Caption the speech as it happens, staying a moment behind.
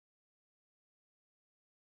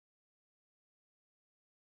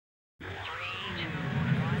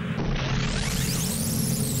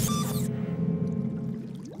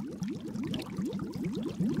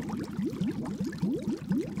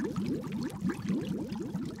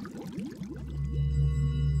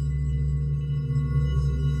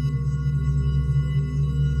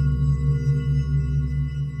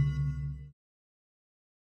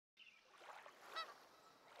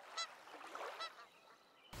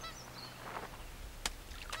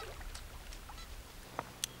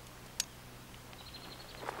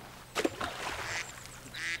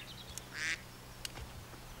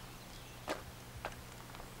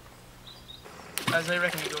Lads, I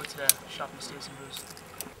reckon we go to the shop and steal some booze.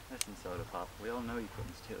 Listen, Soda Pop, we all know you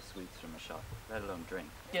couldn't steal sweets from a shop, let alone drink.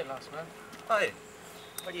 Get lost, man. Hi,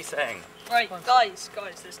 what are you saying? Right, guys,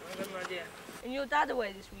 listen, I've got an idea. And your dad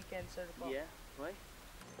away this weekend, Soda Pop? Yeah, why?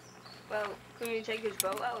 Well, couldn't you take his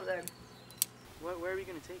boat out then? Where are we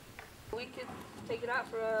going to take it? We could take it out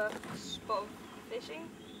for a spot of fishing.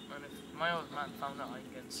 Man, if my old man found out,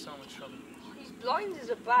 I'd get in so much trouble. He's blind as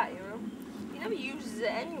a bat, you know? He never uses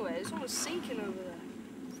it anyway. It's almost sinking over there.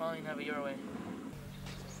 Fine, have it your way.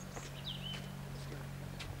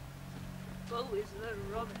 Boat is a little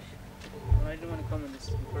rubbish. Well, I didn't want to come in this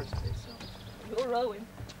in the first place, so... You're rowing.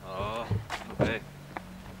 Oh, okay.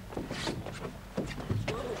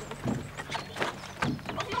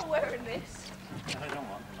 I'm not wearing this. I don't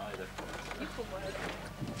want them either. You can wear it.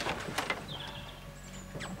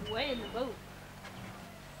 Way in the boat.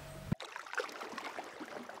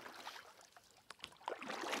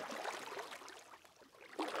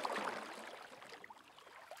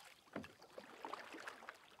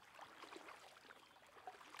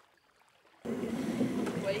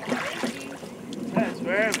 Wake baby. Lads,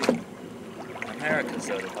 where are we? America,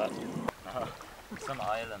 Soda Pop. No, some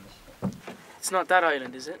island. It's not that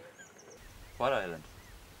island, is it? What island?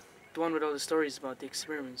 The one with all the stories about the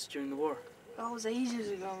experiments during the war. That was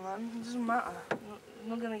ages ago, man. It doesn't matter. I'm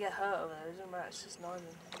not gonna get hurt over there. It doesn't matter. It's just an island.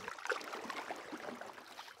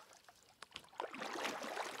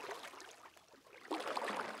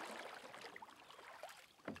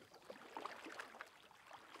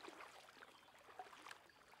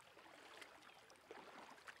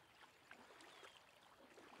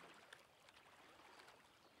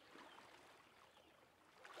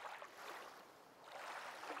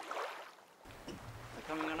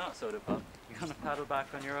 Coming or not, Soda Pop? You're gonna paddle back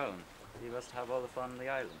on your own. You must have all the fun on the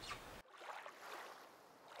island.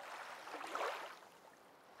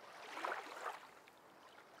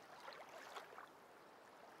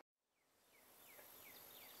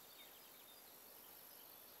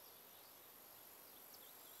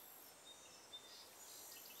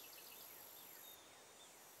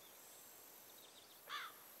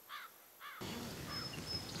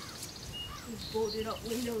 We've boarded up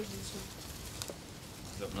windows and stuff.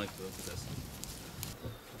 I don't like the look of this.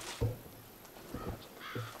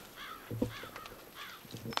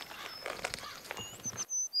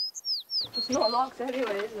 It's not locked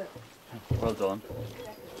anyway, is it? Well done.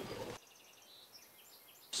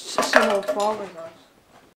 It's just an old farmer's house.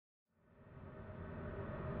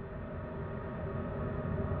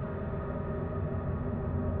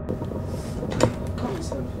 Come on,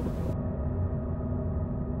 son.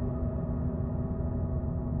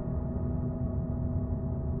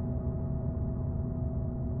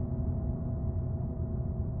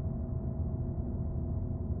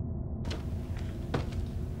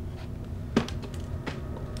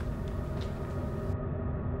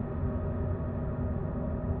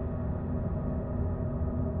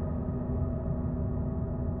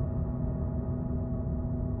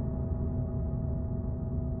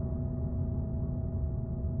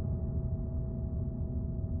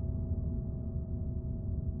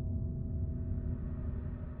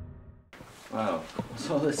 Wow, what's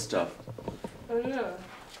all this stuff? I don't know.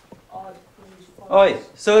 Odd. Oi,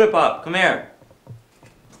 Soda Pop, come here.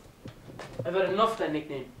 I've had enough of that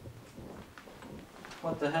nickname.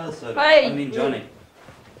 What the hell, Soda? Hey! I mean Johnny.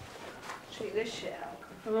 Check this shit out.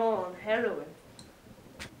 I'm all on heroin.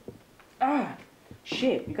 Ah!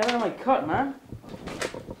 Shit, you got it on my cut, man.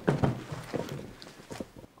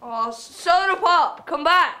 Oh, Soda Pop, come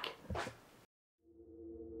back!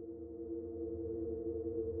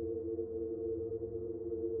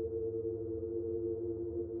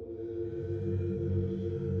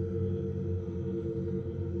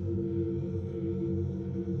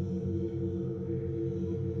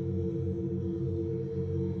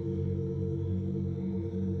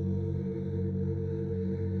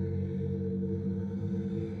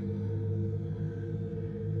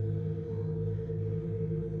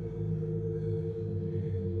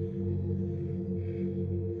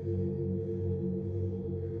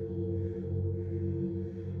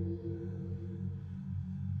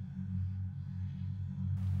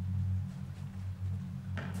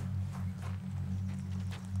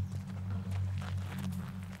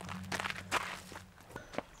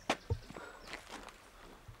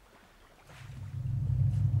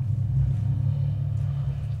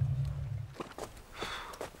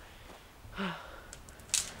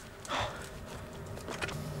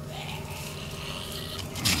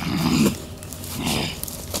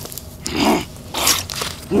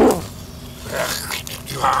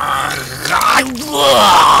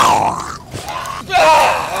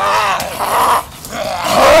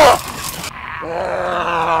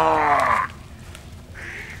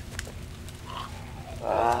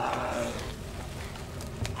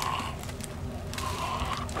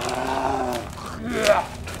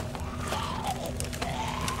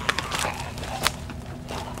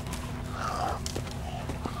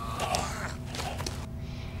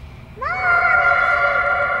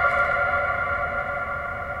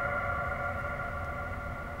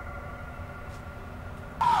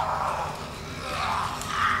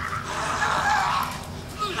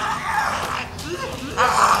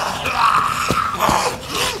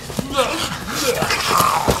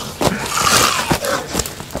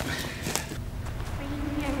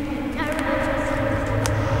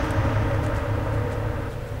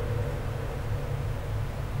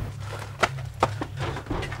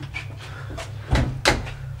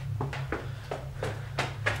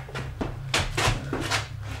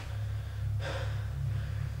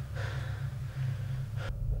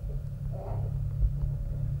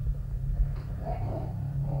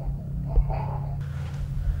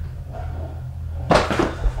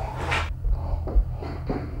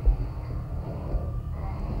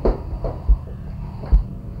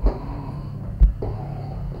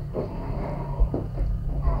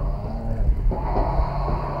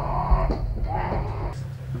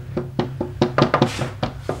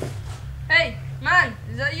 Hey, man,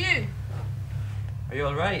 is that you? Are you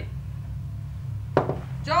alright?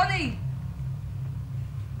 Johnny!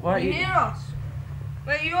 Why are Can you you... hear us?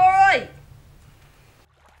 Wait, you alright?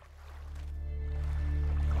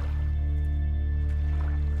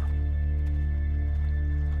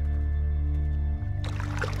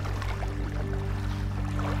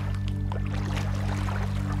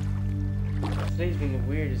 Today's been the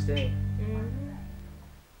weirdest day.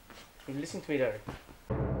 Mm-hmm. Listen to me there.